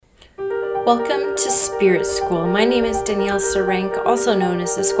Welcome to Spirit School. My name is Danielle Sarenk, also known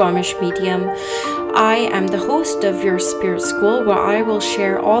as the Squamish Medium. I am the host of your Spirit School, where I will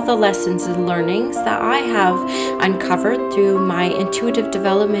share all the lessons and learnings that I have uncovered through my intuitive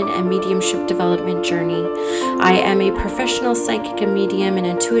development and mediumship development journey. I am a professional psychic and medium, an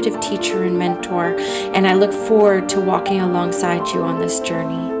intuitive teacher and mentor, and I look forward to walking alongside you on this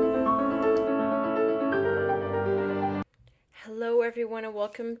journey. Hello everyone and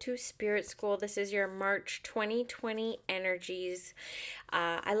welcome to Spirit School. This is your March 2020 energies.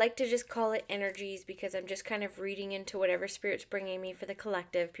 I like to just call it energies because I'm just kind of reading into whatever Spirit's bringing me for the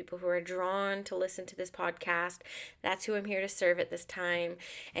collective, people who are drawn to listen to this podcast. That's who I'm here to serve at this time,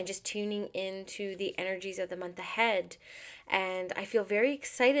 and just tuning into the energies of the month ahead. And I feel very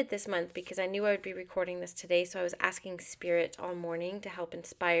excited this month because I knew I would be recording this today, so I was asking Spirit all morning to help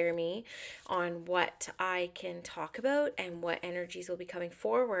inspire me on what I can talk about and what energies will be coming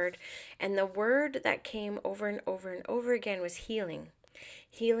forward. And the word that came over and over and over again was healing.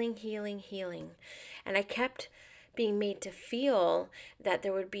 Healing, healing, healing. And I kept being made to feel that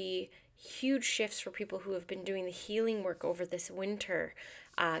there would be huge shifts for people who have been doing the healing work over this winter,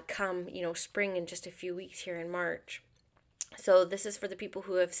 come, spring in just a few weeks here in March. So this is for the people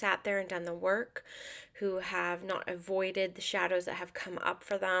who have sat there and done the work, who have not avoided the shadows that have come up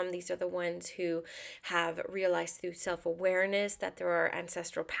for them. These are the ones who have realized through self-awareness that there are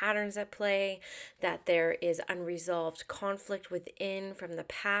ancestral patterns at play, that there is unresolved conflict within from the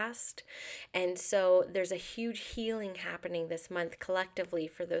past. And so there's a huge healing happening this month collectively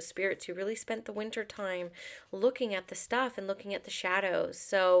for those spirits who really spent the winter time looking at the stuff and looking at the shadows.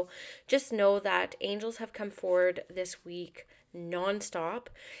 So just know that angels have come forward this week nonstop.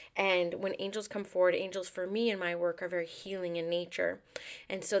 And when angels come forward, angels for me in my work are very healing in nature.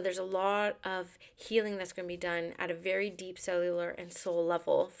 And so there's a lot of healing that's going to be done at a very deep cellular and soul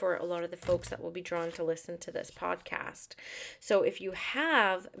level for a lot of the folks that will be drawn to listen to this podcast. So if you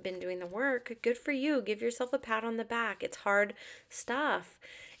have been doing the work, good for you. Give yourself a pat on the back. It's hard stuff.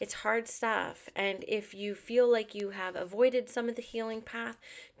 It's hard stuff. And if you feel like you have avoided some of the healing path,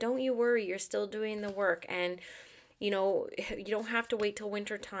 don't you worry. You're still doing the work. And you don't have to wait till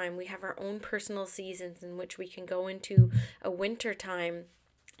winter time. We have our own personal seasons in which we can go into a winter time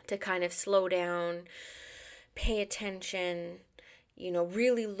to kind of slow down, pay attention,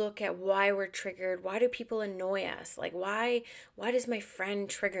 really look at why we're triggered. Why do people annoy us? Like, why does my friend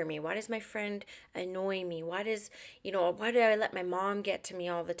trigger me? Why does my friend annoy me? Why do I let my mom get to me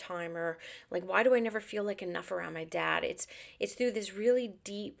all the time? Or like, why do I never feel like enough around my dad? It's through this really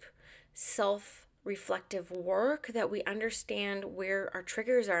deep self-reflective work that we understand where our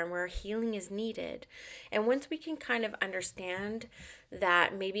triggers are and where our healing is needed. And once we can kind of understand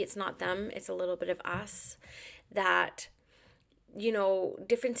that maybe it's not them, it's a little bit of us, that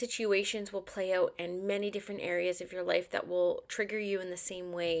different situations will play out in many different areas of your life that will trigger you in the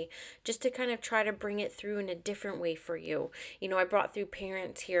same way, just to kind of try to bring it through in a different way for you. I brought through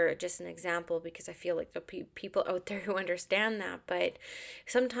parents here, just an example, because I feel like the people out there who understand that. But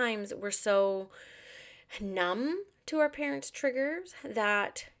sometimes we're so numb to our parents' triggers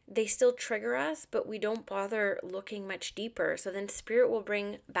that they still trigger us, but we don't bother looking much deeper. So then spirit will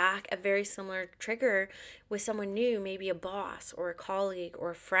bring back a very similar trigger with someone new, maybe a boss or a colleague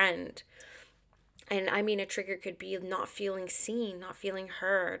or a friend. And I mean, a trigger could be not feeling seen, not feeling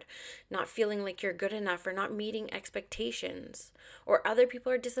heard, not feeling like you're good enough, or not meeting expectations, or other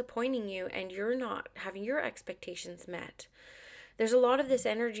people are disappointing you and you're not having your expectations met. There's a lot of this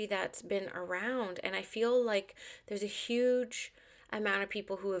energy that's been around, and I feel like there's a huge amount of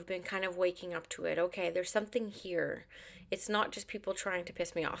people who have been kind of waking up to it. Okay, there's something here. It's not just people trying to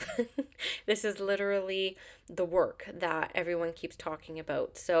piss me off. This is literally the work that everyone keeps talking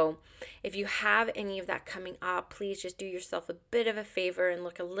about. So if you have any of that coming up, please just do yourself a bit of a favor and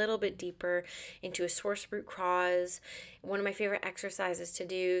look a little bit deeper into a source root cause. One of my favorite exercises to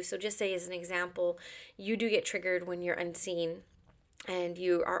do. So just say as an example, you do get triggered when you're unseen and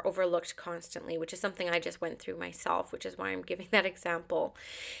you are overlooked constantly, which is something I just went through myself, which is why I'm giving that example.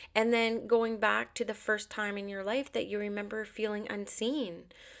 And then going back to the first time in your life that you remember feeling unseen,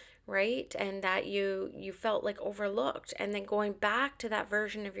 right? And that you felt like overlooked, and then going back to that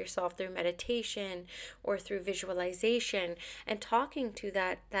version of yourself through meditation or through visualization and talking to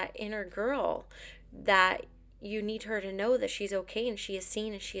that inner girl, that you need her to know that she's okay and she is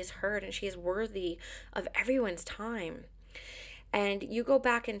seen and she is heard and she is worthy of everyone's time. And you go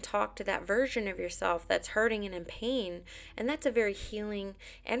back and talk to that version of yourself that's hurting and in pain, and that's a very healing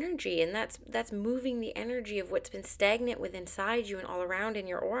energy, and that's moving the energy of what's been stagnant within inside you and all around in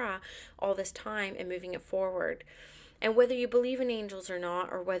your aura all this time and moving it forward. And whether you believe in angels or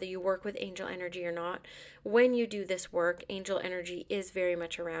not, or whether you work with angel energy or not, when you do this work, angel energy is very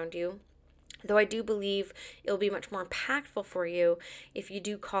much around you. Though I do believe it'll be much more impactful for you if you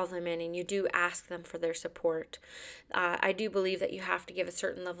do call them in and you do ask them for their support. I do believe that you have to give a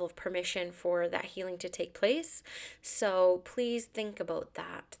certain level of permission for that healing to take place. So please think about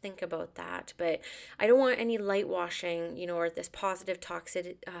that. Think about that. But I don't want any light washing, or this positive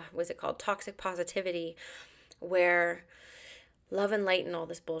toxic, what's it called? Toxic positivity, where love and light and all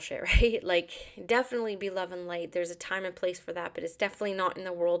this bullshit, right? Like, definitely be love and light. There's a time and place for that, but it's definitely not in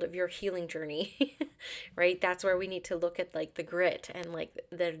the world of your healing journey, right? That's where we need to look at like the grit and like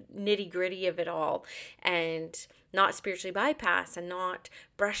the nitty gritty of it all, and not spiritually bypass and not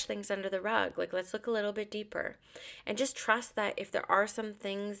brush things under the rug. Like, let's look a little bit deeper and just trust that if there are some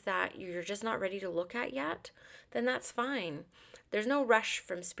things that you're just not ready to look at yet, then that's fine. There's no rush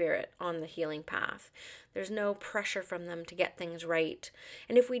from spirit on the healing path. There's no pressure from them to get things right.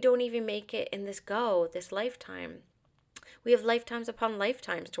 And if we don't even make it in this lifetime, we have lifetimes upon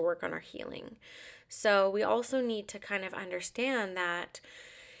lifetimes to work on our healing. So we also need to kind of understand that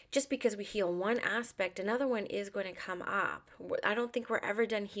just because we heal one aspect, another one is going to come up. I don't think we're ever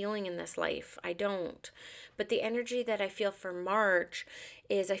done healing in this life. I don't. But the energy that I feel for March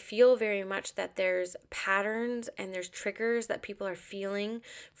is I feel very much that there's patterns and there's triggers that people are feeling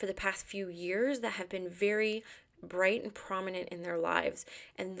for the past few years that have been very bright and prominent in their lives.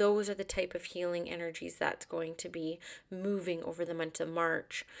 And those are the type of healing energies that's going to be moving over the month of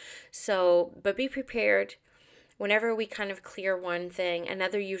March. So, but be prepared. Whenever we kind of clear one thing,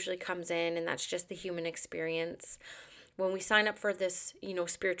 another usually comes in, and that's just the human experience. When we sign up for this,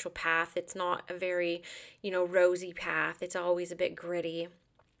 spiritual path, it's not a very, rosy path. It's always a bit gritty.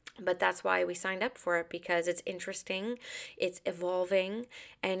 But that's why we signed up for it, because it's interesting, it's evolving,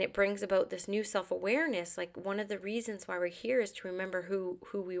 and it brings about this new self-awareness. Like, one of the reasons why we're here is to remember who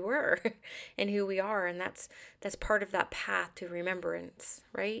we were and who we are, and that's part of that path to remembrance,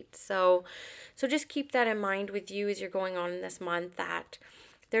 right? So just keep that in mind with you as you're going on in this month, that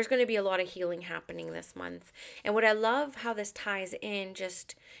there's going to be a lot of healing happening this month. And what I love how this ties in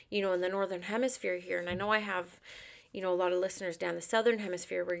just, in the Northern Hemisphere here, and I know I have a lot of listeners down the Southern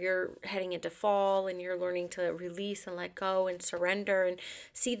Hemisphere where you're heading into fall and you're learning to release and let go and surrender and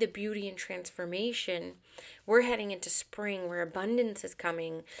see the beauty and transformation. We're heading into spring where abundance is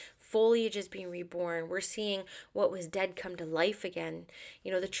coming, foliage is being reborn. We're seeing what was dead come to life again.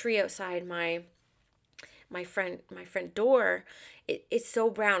 The tree outside my front door, it's so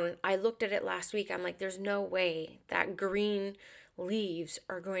brown. I looked at it last week. I'm like, there's no way that green leaves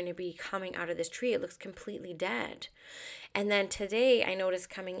are going to be coming out of this tree. It looks completely dead. And then today I noticed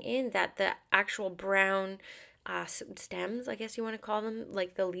coming in that the actual brown stems, I guess you want to call them,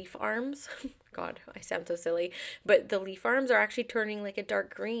 like the leaf arms. God, I sound so silly. But the leaf arms are actually turning like a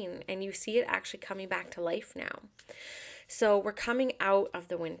dark green, and you see it actually coming back to life now. So we're coming out of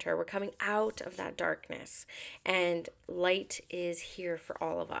the winter. We're coming out of that darkness, and light is here for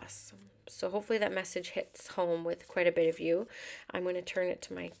all of us. So hopefully that message hits home with quite a bit of you. I'm going to turn it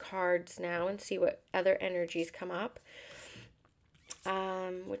to my cards now and see what other energies come up,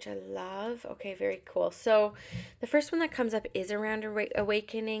 which I love. Okay, very cool. So the first one that comes up is around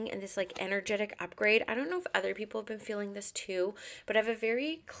awakening and this like energetic upgrade. I don't know if other people have been feeling this too, but I have a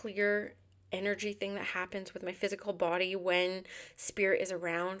very clear energy thing that happens with my physical body when spirit is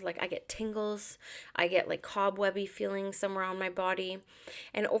around. Like, I get tingles, I get like cobwebby feelings somewhere on my body.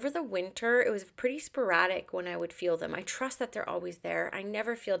 And over the winter, it was pretty sporadic when I would feel them. I trust that they're always there. I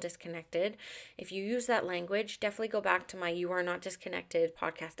never feel disconnected. If you use that language, definitely go back to my You Are Not Disconnected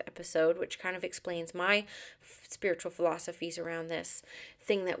podcast episode, which kind of explains my spiritual philosophies around this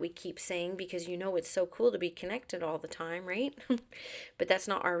thing that we keep saying, because it's so cool to be connected all the time, right? But that's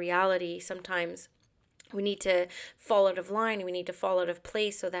not our reality. Sometimes we need to fall out of line. We need to fall out of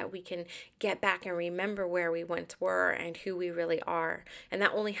place so that we can get back and remember where we once were and who we really are. And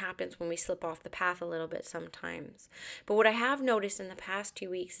that only happens when we slip off the path a little bit sometimes. But what I have noticed in the past 2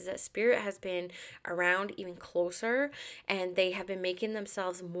 weeks is that spirit has been around even closer, and they have been making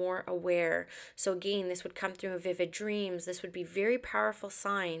themselves more aware. So again, this would come through in vivid dreams. This would be very powerful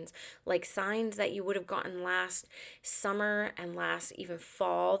signs, like signs that you would have gotten last summer and last even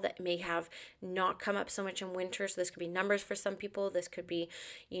fall that may have not come up so much in winter. So this could be numbers for some people. This could be,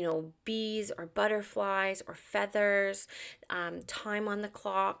 bees or butterflies or feathers, time on the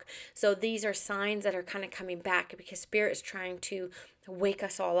clock. So these are signs that are kind of coming back because spirit is trying to wake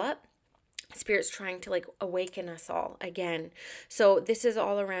us all up Spirit's trying to like awaken us all again. So this is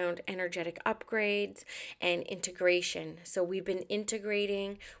all around energetic upgrades and integration. So we've been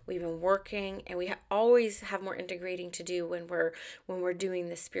integrating, we've been working, and we always have more integrating to do when we're doing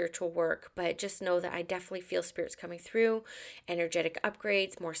this spiritual work. But just know that I definitely feel spirits coming through, energetic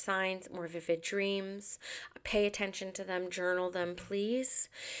upgrades, more signs, more vivid dreams. Pay attention to them, journal them, please,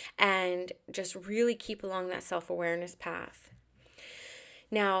 and just really keep along that self-awareness path.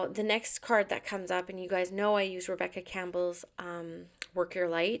 Now, the next card that comes up, and you guys know I use Rebecca Campbell's Work Your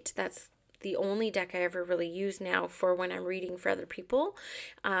Light. That's the only deck I ever really use now for when I'm reading for other people.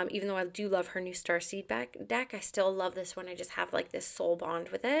 Even though I do love her new Starseed deck, I still love this one. I just have like this soul bond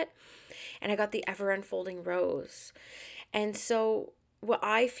with it. And I got the Ever Unfolding Rose. And so what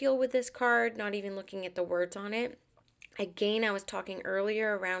I feel with this card, not even looking at the words on it, again, I was talking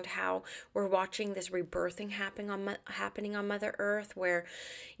earlier around how we're watching this rebirthing happening on Mother Earth, where,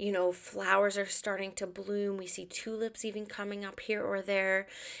 flowers are starting to bloom. We see tulips even coming up here or there.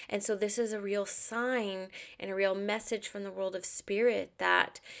 And so this is a real sign and a real message from the world of spirit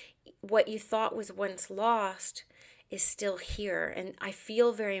that what you thought was once lost is still here. And I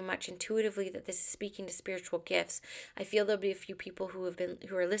feel very much intuitively that this is speaking to spiritual gifts. I feel there'll be a few people who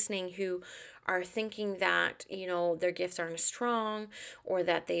are listening who are thinking that, their gifts aren't as strong, or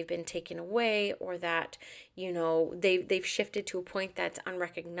that they've been taken away, or that, they've shifted to a point that's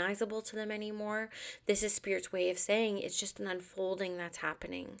unrecognizable to them anymore. This is Spirit's way of saying it's just an unfolding that's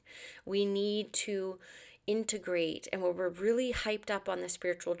happening. We need to integrate, and when we're really hyped up on the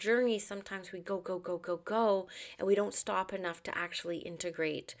spiritual journey, sometimes we go, and we don't stop enough to actually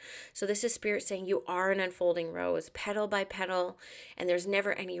integrate. So this is Spirit saying you are an unfolding rose, petal by petal, and there's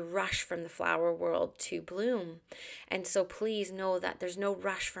never any rush from the flower world to bloom. And so please know that there's no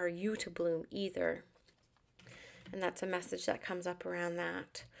rush for you to bloom either. And that's a message that comes up around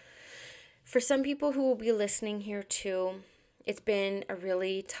that. For some people who will be listening here too, it's been a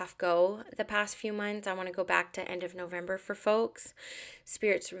really tough go the past few months. I want to go back to end of November for folks.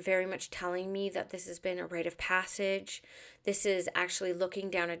 Spirit's very much telling me that this has been a rite of passage. This is actually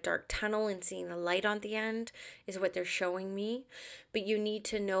looking down a dark tunnel and seeing the light on the end is what they're showing me. But you need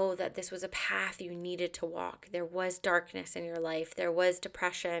to know that this was a path you needed to walk. There was darkness in your life. There was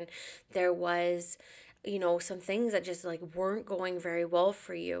depression. There was, some things that just like weren't going very well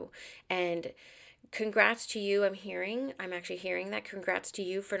for you. And congrats to you. I'm actually hearing that. Congrats to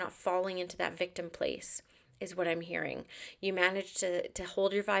you for not falling into that victim place is what I'm hearing. You managed to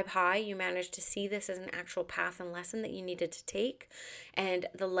hold your vibe high. You managed to see this as an actual path and lesson that you needed to take. And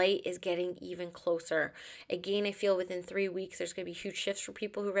the light is getting even closer. Again, I feel within 3 weeks, there's going to be huge shifts for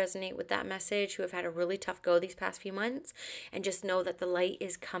people who resonate with that message, who have had a really tough go these past few months. And just know that the light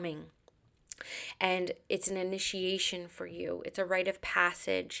is coming. And it's an initiation for you. It's a rite of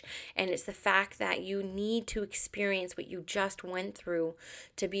passage. And it's the fact that you need to experience what you just went through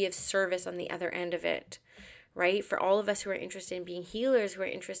to be of service on the other end of it. Right? For all of us who are interested in being healers, who are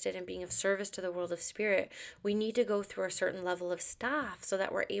interested in being of service to the world of spirit, we need to go through a certain level of stuff so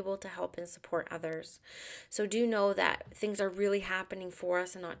that we're able to help and support others. So do know that things are really happening for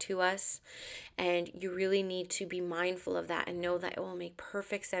us and not to us. And you really need to be mindful of that and know that it will make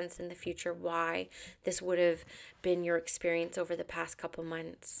perfect sense in the future why this would have been your experience over the past couple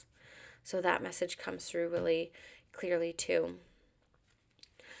months. So that message comes through really clearly too.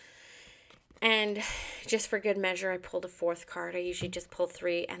 And just for good measure, I pulled a fourth card. I usually just pull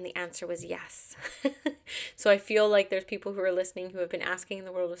 3, and the answer was yes. So I feel like there's people who are listening who have been asking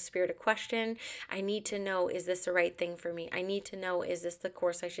the world of spirit a question. I need to know, is this the right thing for me? I need to know, is this the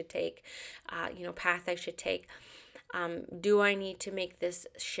course I should take, path I should take? Do I need to make this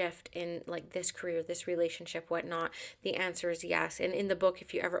shift in like this career, this relationship, whatnot? The answer is yes. And in the book,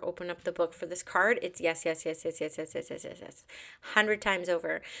 if you ever open up the book for this card, it's yes, yes, yes, yes, yes, yes, yes, yes, yes, yes, 100 times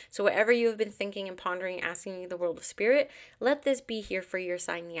over. So whatever you have been thinking and pondering, asking the world of spirit, let this be here for your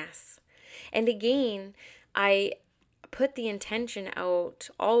sign yes. And again, I put the intention out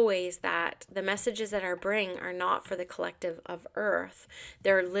always that the messages that I bring are not for the collective of Earth.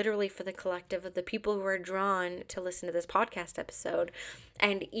 They're literally for the collective of the people who are drawn to listen to this podcast episode.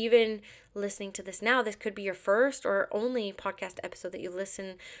 And even listening to this now, this could be your first or only podcast episode that you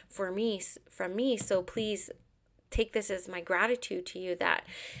listen from me. So please take this as my gratitude to you that,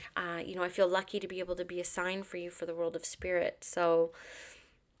 I feel lucky to be able to be a sign for you for the world of spirit. So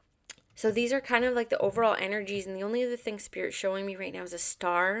So these are kind of like the overall energies, and the only other thing Spirit's showing me right now is a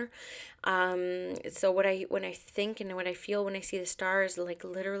star. So when I think and what I feel when I see the star is like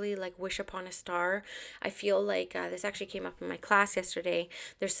literally like wish upon a star. I feel like this actually came up in my class yesterday.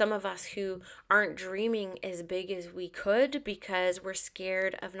 There's some of us who aren't dreaming as big as we could because we're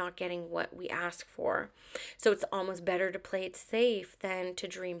scared of not getting what we ask for. So it's almost better to play it safe than to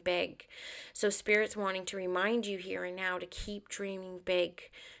dream big. So Spirit's wanting to remind you here and now to keep dreaming big.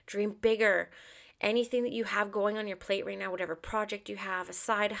 Dream bigger. Anything that you have going on your plate right now, whatever project you have, a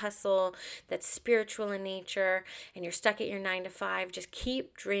side hustle that's spiritual in nature, and you're stuck at your 9 to 5, just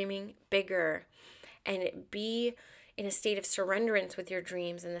keep dreaming bigger and be in a state of surrenderance with your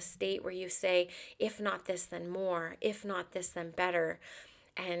dreams, in the state where you say, if not this, then more, if not this, then better.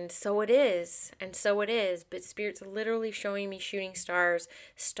 And so it is, and so it is. But Spirit's literally showing me shooting stars,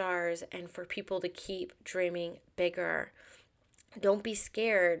 and for people to keep dreaming bigger. Don't be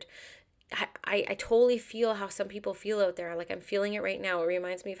scared. I totally feel how some people feel out there. Like, I'm feeling it right now. It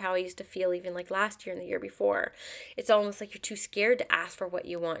reminds me of how I used to feel even like last year and the year before. It's almost like you're too scared to ask for what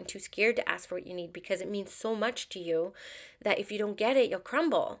you want and too scared to ask for what you need because it means so much to you that if you don't get it, you'll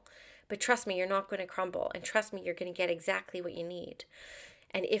crumble. But trust me, you're not going to crumble. And trust me, you're going to get exactly what you need.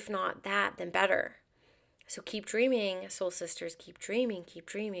 And if not that, then better. So keep dreaming, soul sisters. Keep dreaming, keep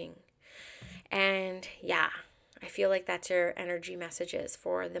dreaming. And yeah, I feel like that's your energy messages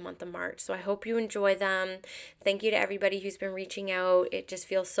for the month of March. So I hope you enjoy them. Thank you to everybody who's been reaching out. It just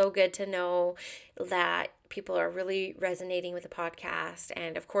feels so good to know that people are really resonating with the podcast.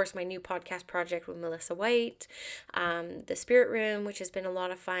 And of course, my new podcast project with Melissa White, the Spirit Room, which has been a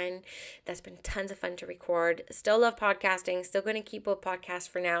lot of fun. That's been tons of fun to record. Still love podcasting. Still going to keep both podcasts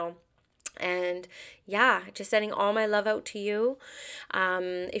for now. And yeah, just sending all my love out to you.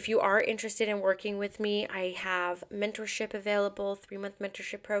 If you are interested in working with me, I have mentorship available, 3-month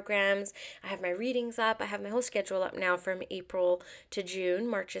mentorship programs. I have my readings up. I have my whole schedule up now from April to June.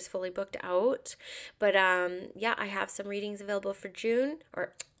 March is fully booked out. But yeah, I have some readings available for June,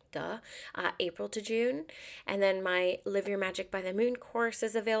 or April to June. And then my Live Your Magic by the Moon course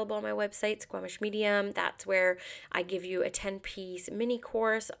is available on my website, Squamish Medium. That's where I give you a 10-piece mini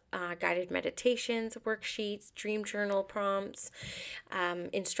course, guided meditations, worksheets, dream journal prompts,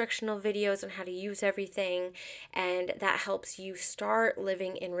 instructional videos on how to use everything. And that helps you start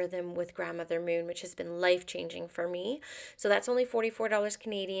living in rhythm with Grandmother Moon, which has been life-changing for me. So that's only $44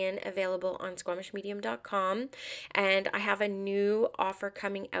 Canadian, available on squamishmedium.com. And I have a new offer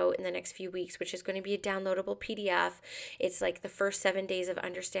coming out in the next few weeks, which is going to be a downloadable PDF. It's like the first 7 days of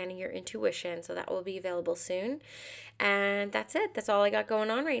understanding your intuition. So that will be available soon. And that's it. That's all I got going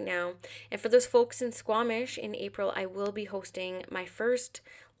on right now. And for those folks in Squamish, in April, I will be hosting my first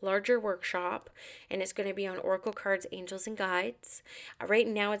larger workshop, and it's going to be on Oracle cards, angels, and guides. Right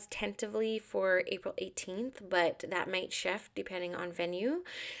now it's tentatively for April 18th, but that might shift depending on venue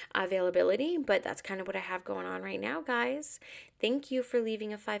availability. But that's kind of what I have going on right now, guys. Thank you for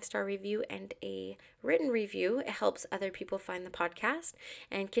leaving a 5-star review and a written review. It helps other people find the podcast.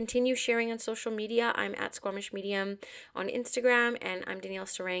 And continue sharing on social media. I'm at Squamish Medium on Instagram, and I'm Danielle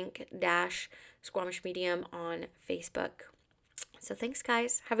Sarank -- Squamish Medium on Facebook. So thanks,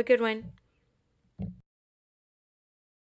 guys. Have a good one.